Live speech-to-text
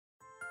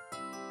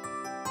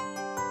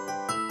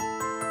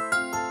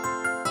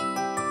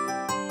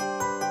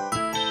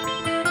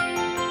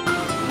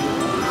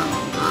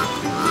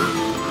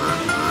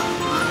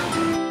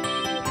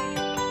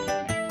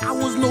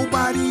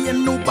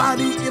and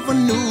nobody ever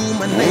knew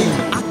my name.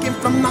 I came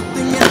from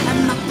nothing and had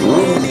nothing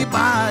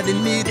anybody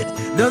needed.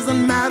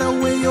 Doesn't matter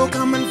where you're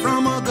coming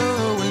from or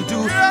going to.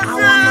 I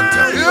wanna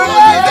tell you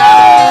all you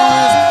gotta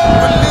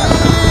do is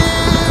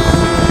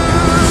believe.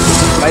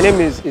 My name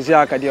is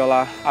Isiaka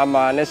Adiola. I'm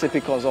an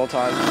SAP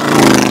consultant.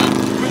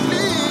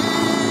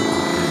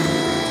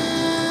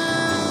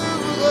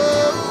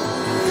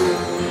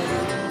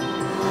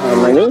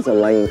 My name is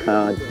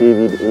Olayinka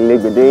David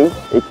Ilegbede,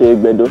 aka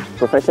Gbedo.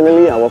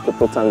 Professionally, I work for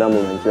Procter &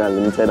 Gamble Nigeria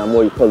Limited. I'm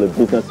what you call a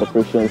business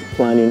operations,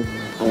 planning,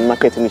 and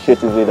market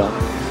initiative leader.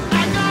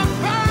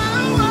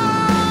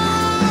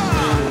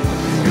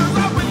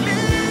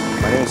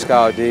 My name is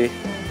Kaude,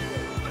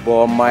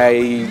 but my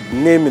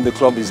name in the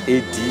club is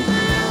AD.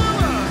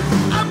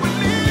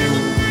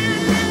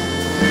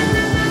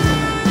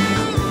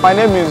 My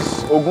name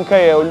is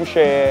Ogunkeye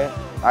Oluseye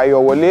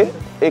Ayowole,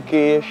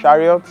 aka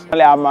Chariot.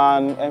 I'm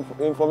an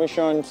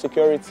information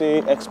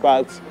security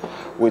expert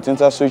with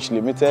InterSwitch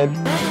Limited.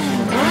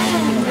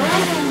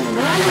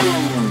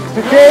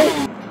 Today,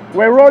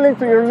 we're rolling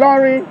to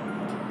Ilorin,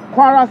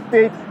 Kwara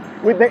State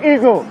with the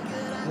Eagle.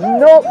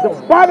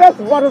 The baddest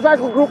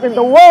motorcycle group in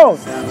the world.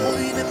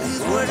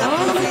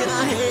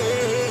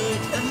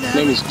 My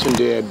name is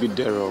Tunde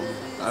Bidero.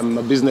 I'm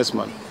a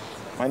businessman.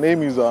 My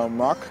name is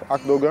Mark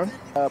Akdogan.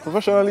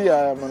 Professionally,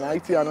 I am an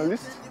IT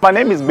analyst. My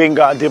name is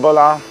Benga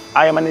Debola.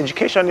 I am an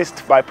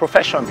educationist by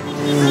profession.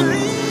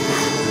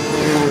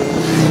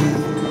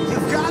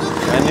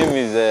 My name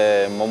is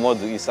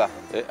Momodu Isa.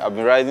 I've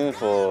been riding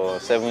for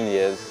 7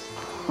 years.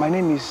 My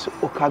name is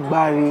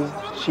Okagbari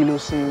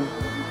Shilosin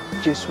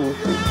Jesu.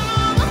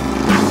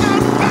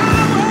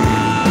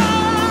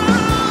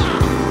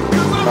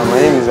 My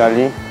name is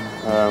Ali.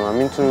 I'm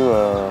into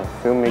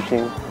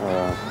filmmaking,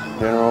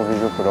 general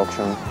visual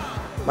production.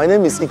 My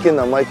name is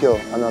Ikenna Michael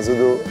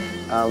Anazudo.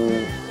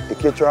 I'm a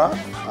caterer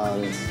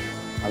and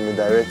I'm a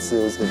direct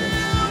sales agent.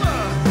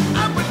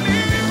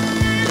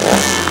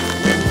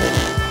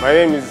 My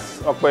name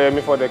is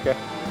Okpeyemi Fodeke,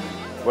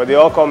 but they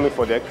all call me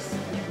Fodex.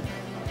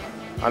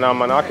 And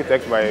I'm an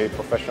architect by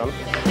profession.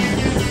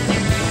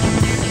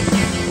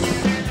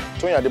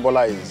 Tony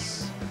Adebola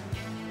is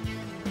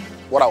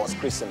what I was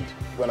christened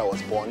when I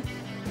was born.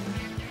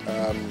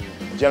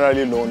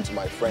 Generally known to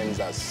my friends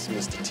as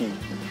Mr. T.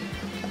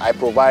 I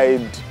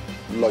provide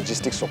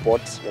logistic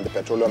support in the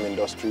petroleum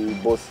industry,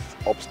 both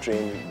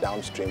upstream,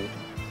 downstream.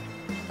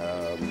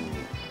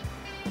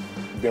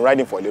 Been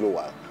riding for a little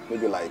while,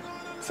 maybe like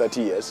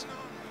 30 years.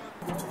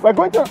 We're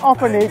going to an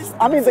orphanage.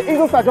 I mean, the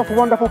Eagles are just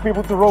wonderful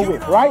people to roll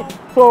with, right?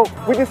 So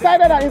we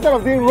decided that instead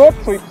of doing road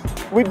trips,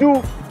 we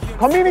do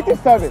community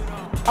service.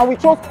 And we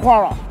chose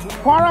Kwara.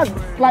 Kwara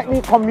is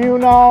slightly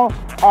communal.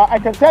 I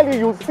can tell you,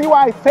 you'll see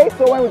why I say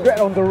so when we get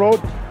on the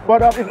road.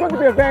 But it's going to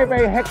be a very,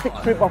 very hectic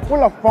trip, but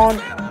full of fun.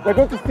 We're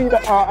going to see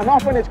an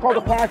orphanage called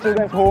the Kwara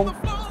Children's Home.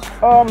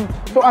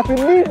 So as we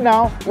leave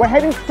now, we're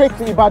heading straight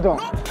to Ibadan.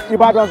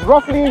 Ibadan is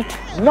roughly,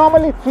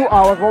 normally 2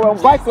 hours, but we're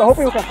on bikes, so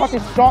hoping we can cut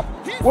it short.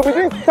 We'll be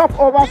doing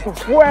stopovers to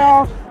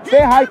fuel,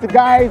 say hi to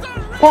guys,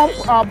 pump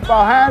up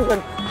our hands,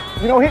 and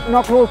hit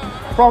knuckles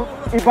from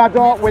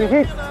Ibadan. We'll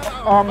hit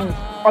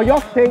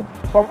Oyo State.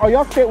 From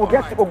Oyo State, we'll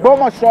get to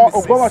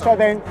Ogbomoso,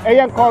 then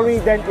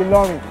Eyenkori, then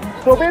Ilorin.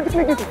 So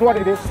basically, this is what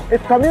it is.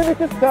 It's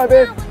community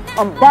service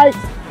on bikes,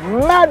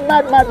 mad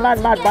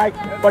bikes,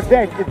 but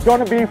then it's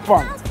gonna be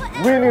fun.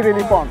 Really,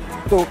 really fun.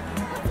 So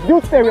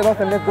you stay with us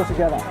and let's go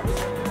together.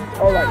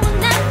 All right.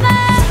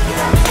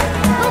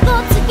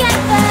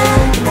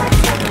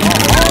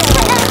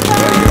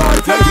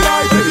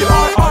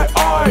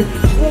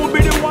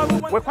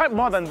 We're quite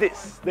more than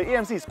this. The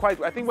EMC is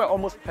quite, I think we're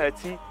almost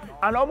 30,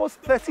 and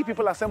almost 30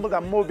 people assembled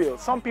at Mobile.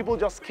 Some people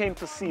just came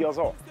to see us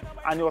off,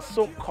 and it was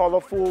so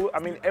colorful. I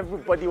mean,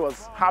 everybody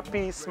was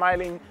happy,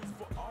 smiling,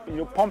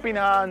 pumping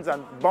hands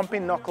and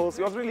bumping knuckles.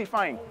 It was really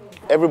fine.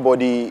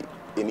 Everybody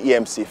in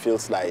EMC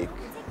feels like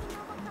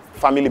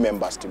family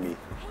members to me,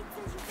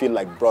 feel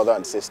like brother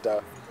and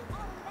sister,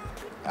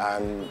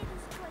 and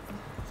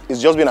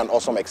it's just been an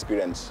awesome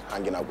experience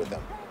hanging out with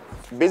them.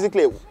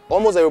 Basically,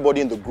 almost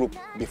everybody in the group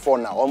before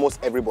now, almost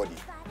everybody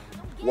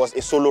was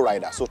a solo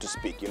rider, so to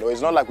speak.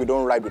 It's not like we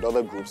don't ride with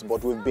other groups,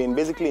 but we've been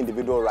basically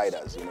individual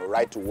riders,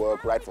 ride to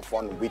work, ride for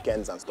fun on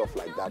weekends and stuff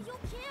like that.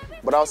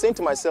 But I was saying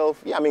to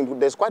myself, yeah, I mean,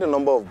 there's quite a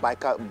number of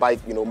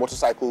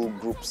motorcycle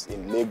groups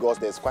in Lagos,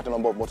 there's quite a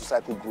number of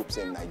motorcycle groups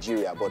in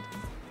Nigeria, but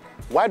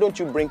why don't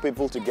you bring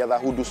people together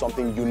who do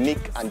something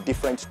unique and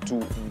different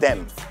to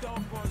them?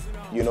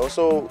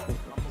 So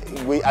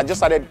I just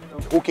started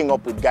hooking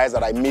up with guys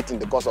that I meet in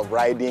the course of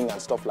riding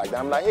and stuff like that.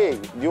 I'm like, hey,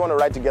 do you want to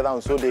ride together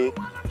on so day?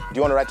 Do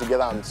you want to ride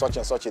together on such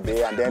and such a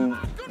day? And then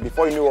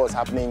before you knew what was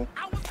happening,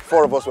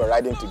 4 of us were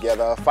riding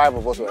together, 5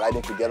 of us were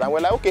riding together, and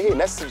we're like, okay, hey,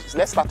 let's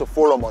start a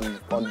forum on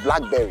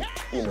BlackBerry,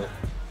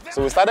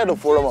 So we started a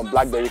forum on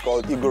BlackBerry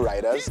called Eagle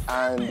Riders,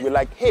 and we're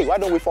like, hey, why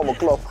don't we form a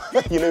club?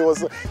 It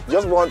was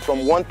just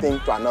from one thing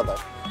to another.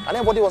 And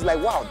everybody was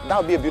like, wow, that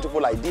would be a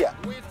beautiful idea.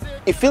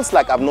 It feels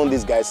like I've known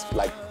these guys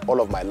like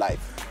all of my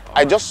life.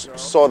 I just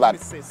saw that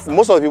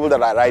most of the people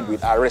that I ride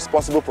with are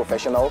responsible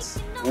professionals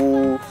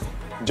who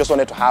just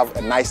wanted to have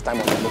a nice time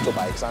on their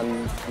motorbikes,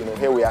 and you know,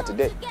 here we are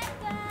today.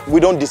 We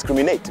don't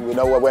discriminate. You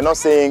know, we're not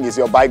saying, is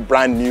your bike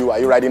brand new? Are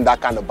you riding that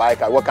kind of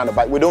bike? What kind of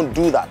bike? We don't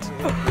do that.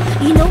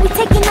 You know we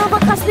taking over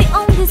cause we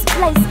own this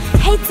place.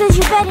 Haters,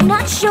 you better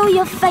not show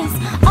your face.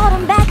 All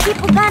them bad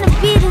people gonna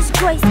be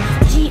disgraced.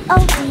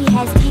 G.O.D.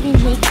 has given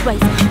me grace.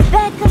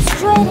 Back up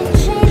straight and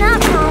chain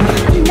up home.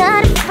 I'm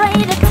not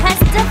afraid to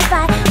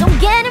testify. Don't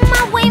get in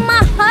my way,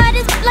 my heart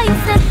is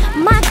blazing.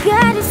 My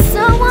God is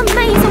so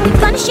amazing. We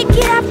gonna shake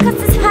it up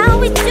cause it's how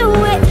we do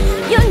it.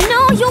 You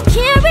know you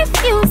can't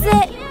refuse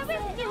it.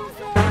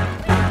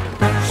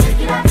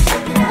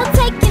 We're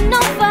taking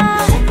over.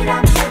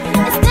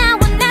 It's now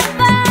or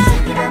never.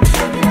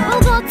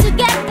 We'll go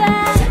together.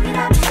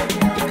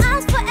 It's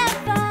ours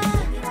forever.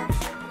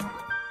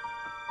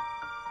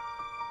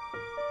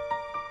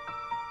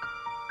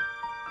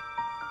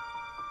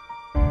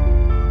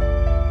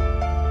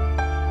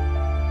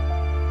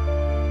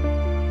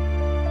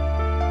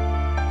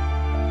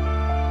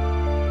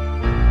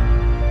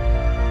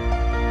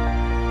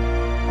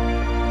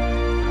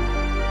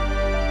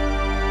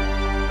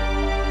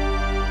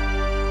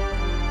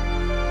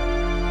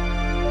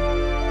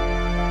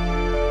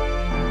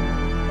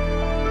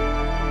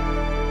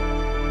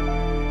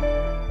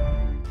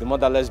 The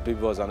Motherless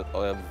Baby was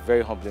a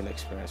very humbling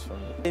experience for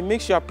me. It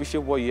makes you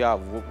appreciate what you have.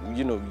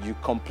 You know, you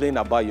complain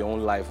about your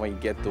own life when you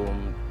get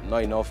home.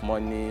 Not enough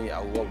money,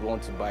 I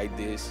want to buy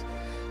this.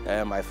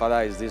 My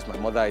father is this, my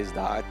mother is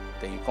that.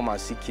 Then you come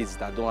and see kids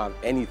that don't have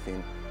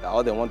anything, that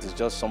all they want is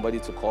just somebody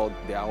to call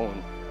their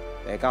own.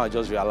 Then you kind of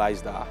just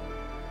realize that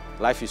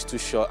life is too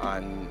short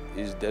and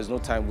there's no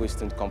time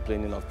wasting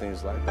complaining of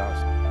things like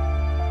that.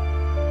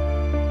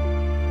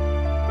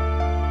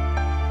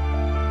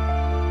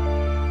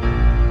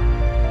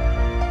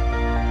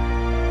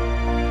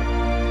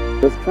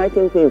 The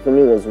striking thing for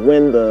me was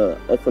when the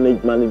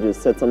orphanage manager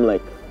said something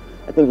like,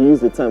 I think he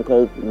used the term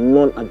called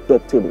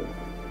non-adoptable.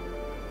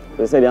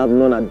 They said they have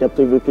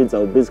non-adoptable kids that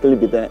will basically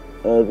be there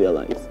all their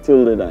lives,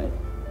 till they die.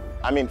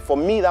 I mean, for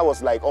me, that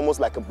was like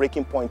almost like a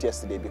breaking point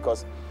yesterday,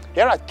 because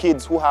here are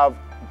kids who have,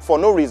 for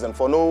no reason,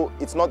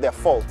 it's not their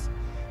fault,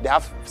 they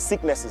have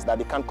sicknesses that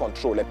they can't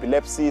control,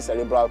 epilepsy,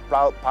 cerebral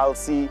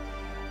palsy,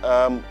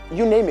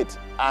 you name it.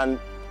 And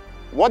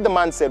what the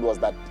man said was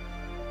that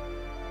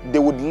they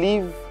would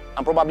live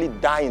and probably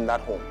die in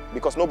that home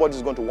because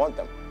nobody's going to want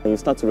them. And you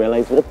start to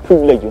realize what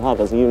privilege you have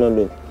as a human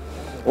being.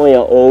 When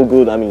you're all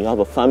good, I mean, you have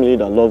a family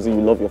that loves you, you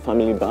love your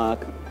family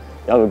back,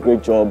 you have a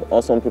great job,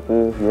 awesome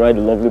people, you ride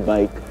a lovely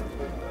bike.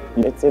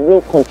 It's a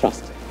real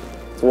contrast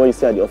to what you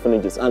see at the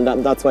orphanages, and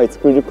that's why it's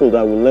critical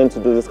that we learn to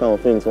do this kind of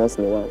things once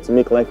in a while to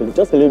make life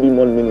just a little bit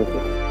more meaningful.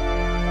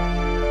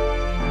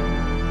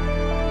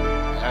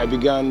 I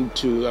began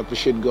to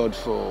appreciate God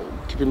for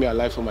keeping me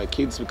alive for my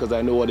kids, because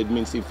I know what it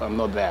means if I'm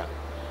not there.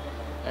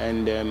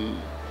 And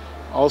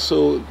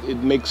also it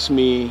makes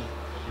me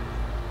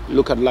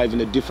look at life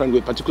in a different way,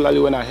 particularly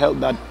when I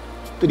held that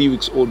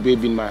 3-week-old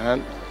baby in my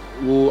hand,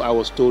 who I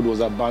was told was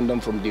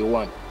abandoned from day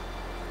one.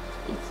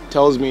 It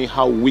tells me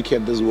how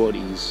wicked this world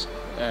is,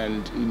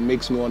 and it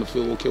makes me want to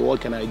feel, okay,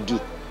 what can I do?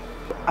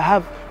 I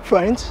have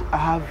friends, I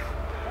have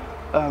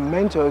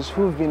mentors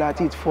who've been at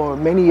it for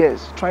many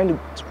years, trying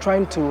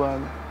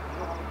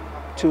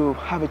to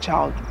have a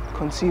child,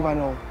 conceive and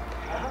all,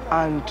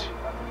 and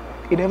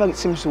it never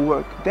seems to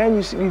work. Then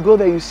you go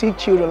there, you see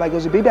children, like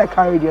there's a baby I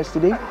carried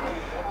yesterday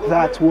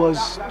that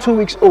was 2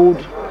 weeks old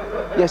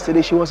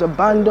yesterday. She was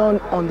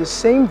abandoned on the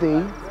same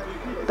day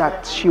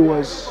that she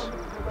was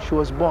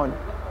born.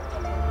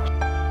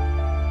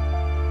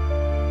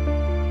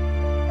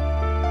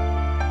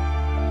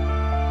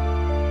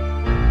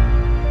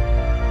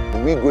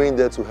 We going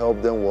there to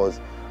help them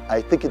was,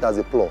 I take it as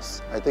a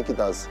plus. I take it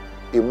as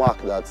a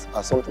mark, as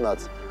something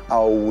that I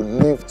would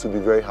live to be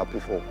very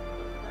happy for.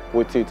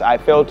 With it, I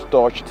felt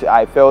touched.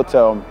 I felt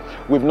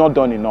we've not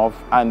done enough,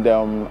 and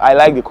I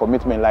like the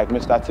commitment, like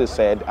Mr. T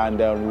said, and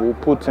we'll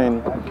put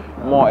in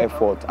more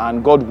effort,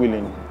 and God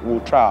willing, we'll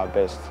try our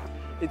best.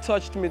 It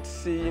touched me to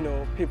see, you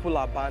know, people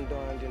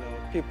abandoned, you know,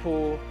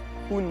 people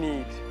who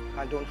need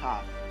and don't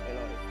have, you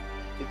know.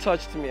 It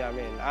touched me, I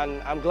mean,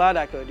 and I'm glad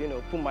I could, you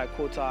know, put my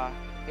quota,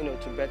 you know,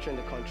 to bettering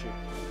the country.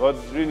 But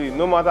really,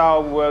 no matter how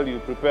well you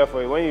prepare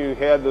for it, when you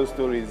hear those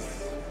stories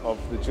of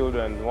the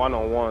children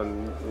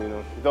one-on-one, you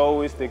know, it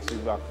always takes you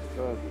back.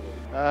 So,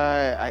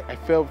 I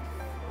felt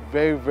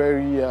very,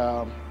 very,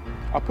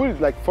 I put it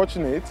like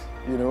fortunate,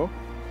 you know,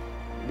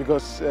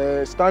 because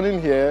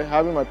standing here,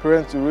 having my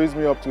parents to raise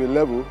me up to a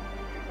level,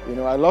 you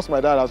know, I lost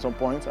my dad at some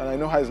point, and I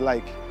know how it's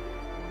like.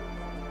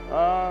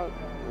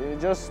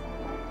 It just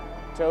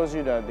tells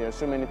you that there are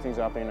so many things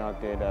happening out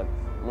there that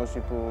most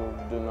people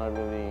do not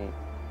really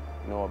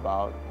know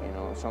about. You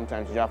know,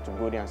 sometimes you have to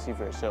go there and see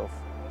for yourself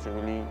to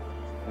really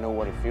know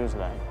what it feels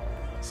like.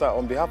 So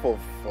on behalf of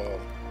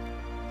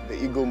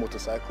the Eagle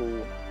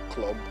Motorcycle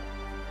Club,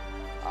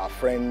 our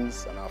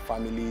friends and our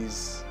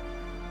families,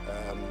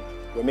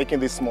 we're making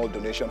this small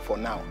donation for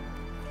now,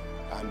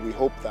 and we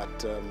hope that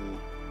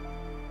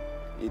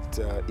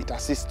it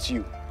assists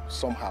you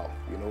somehow.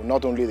 You know,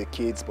 not only the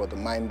kids, but the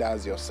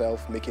minders,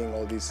 yourself, making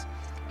all these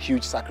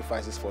huge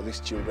sacrifices for these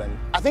children.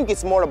 I think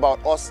it's more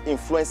about us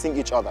influencing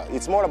each other.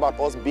 It's more about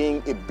us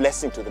being a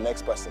blessing to the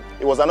next person.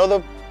 It was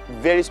another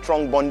very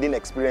strong bonding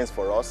experience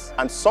for us.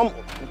 And some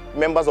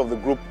members of the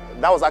group,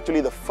 that was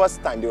actually the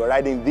first time they were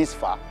riding this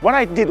far. What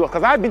I did was,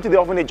 because I had been to the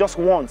orphanage just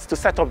once to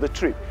set up the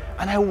trip,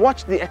 and I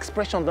watched the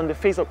expressions on the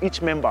face of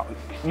each member.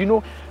 You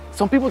know,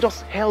 some people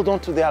just held on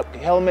to their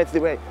helmets. They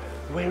were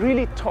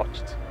really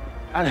touched.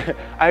 And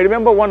I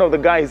remember one of the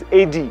guys,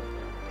 AD,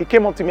 he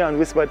came up to me and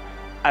whispered,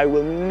 "I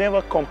will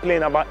never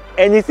complain about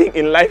anything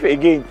in life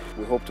again."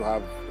 We hope to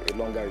have a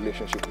longer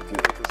relationship with you.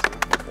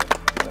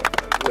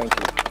 Thank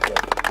you.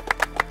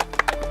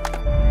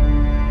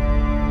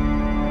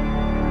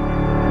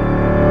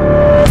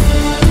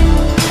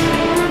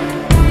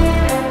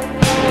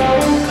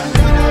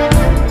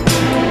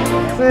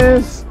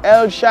 Since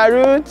El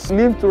Sharut,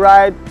 live to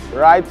ride,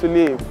 ride to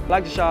live. I'd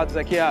like to shout out to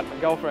Zakia, my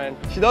girlfriend.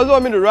 She doesn't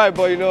want me to ride,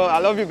 but you know, I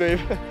love you, babe.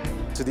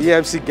 To the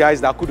EMC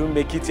guys that couldn't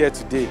make it here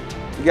today,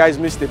 you guys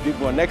missed a big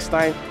one. Next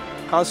time,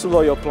 cancel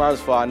all your plans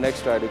for our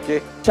next ride,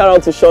 okay? Shout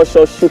out to Short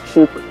Short Shook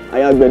Shook,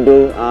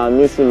 Ayagbedo,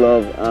 miss you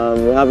love.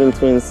 We're having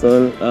twins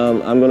soon.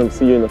 I'm gonna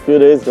see you in a few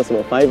days, just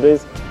about 5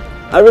 days.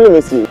 I really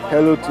miss you.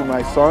 Hello to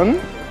my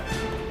son.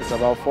 It's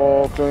about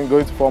going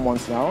to 4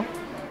 months now.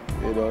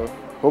 You know,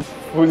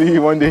 hopefully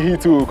one day he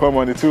too will come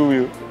on the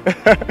two-wheel.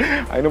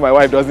 I know my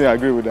wife doesn't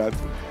agree with that.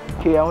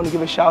 Okay, I want to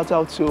give a shout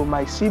out to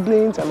my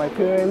siblings and my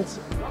parents.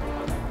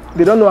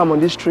 They don't know I'm on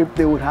this trip.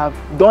 They would have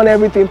done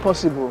everything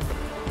possible,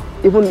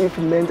 even if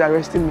it meant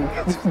arresting me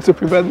to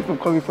prevent me from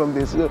coming from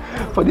this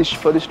for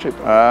this trip.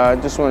 I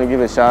just want to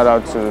give a shout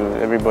out to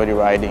everybody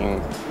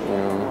riding. You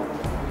know,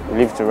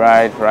 live to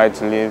ride, ride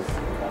to live,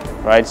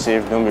 ride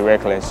safe, don't be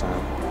reckless,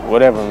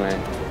 whatever, man.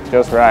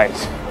 Just ride.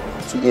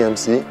 To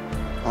EMC,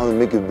 I want to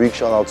make a big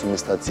shout out to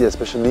Mr. T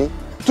especially.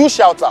 2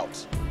 shout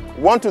outs.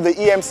 One to the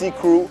EMC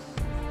crew,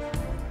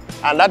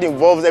 and that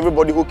involves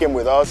everybody who came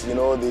with us, you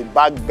know, the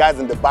guys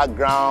in the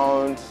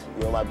background,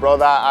 you know, my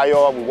brother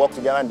Ayo, we work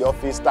together in the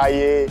office,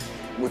 Taye,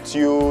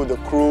 Mutiu, the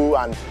crew,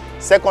 and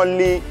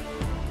secondly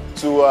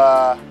to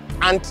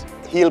Ant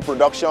Hill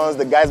Productions,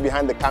 the guys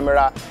behind the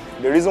camera.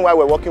 The reason why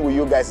we're working with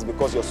you guys is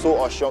because you're so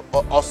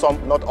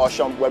awesome, not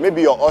awesome. Well,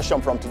 maybe you're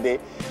awesome from today,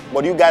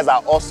 but you guys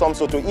are awesome.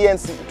 So to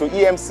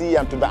EMC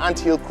and to the Ant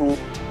Hill crew,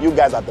 you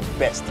guys are the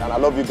best, and I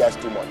love you guys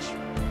too much.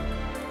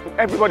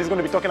 Everybody's going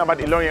to be talking about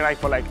the Ilorin ride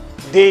for like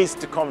days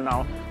to come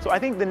now. So I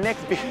think the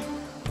next big,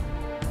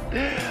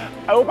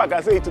 I hope I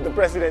can say it to the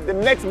president, the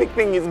next big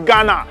thing is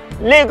Ghana.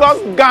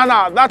 Lagos,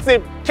 Ghana, that's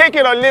it. Take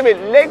it or leave it.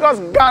 Lagos,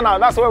 Ghana,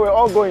 that's where we're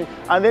all going.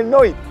 And they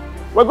know it.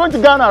 We're going to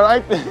Ghana,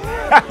 right?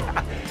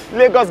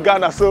 Lagos,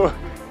 Ghana, so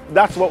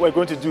that's what we're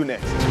going to do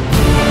next.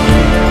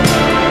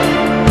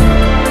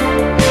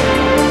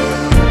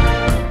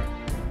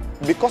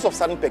 Because of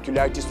certain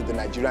peculiarities to the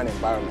Nigerian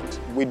environment,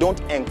 we don't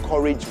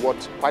encourage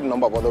what quite a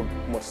number of other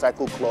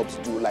motorcycle clubs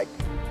do, like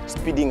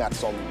speeding at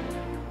some,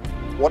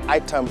 what I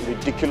term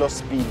ridiculous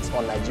speeds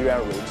on Nigerian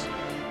roads,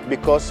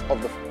 because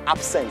of the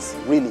absence,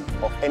 really,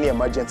 of any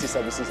emergency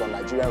services on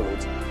Nigerian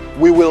roads.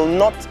 We will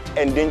not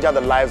endanger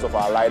the lives of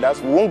our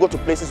riders. We won't go to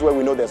places where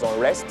we know there's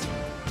unrest.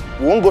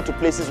 We won't go to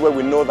places where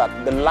we know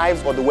that the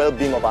lives or the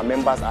well-being of our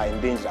members are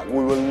endangered.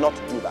 We will not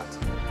do that.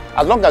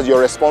 As long as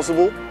you're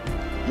responsible,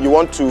 you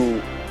want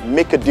to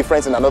make a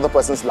difference in another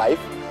person's life,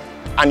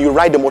 and you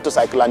ride a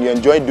motorcycle and you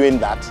enjoy doing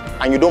that,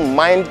 and you don't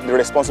mind the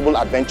responsible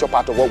adventure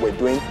part of what we're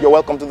doing, you're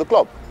welcome to the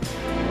club.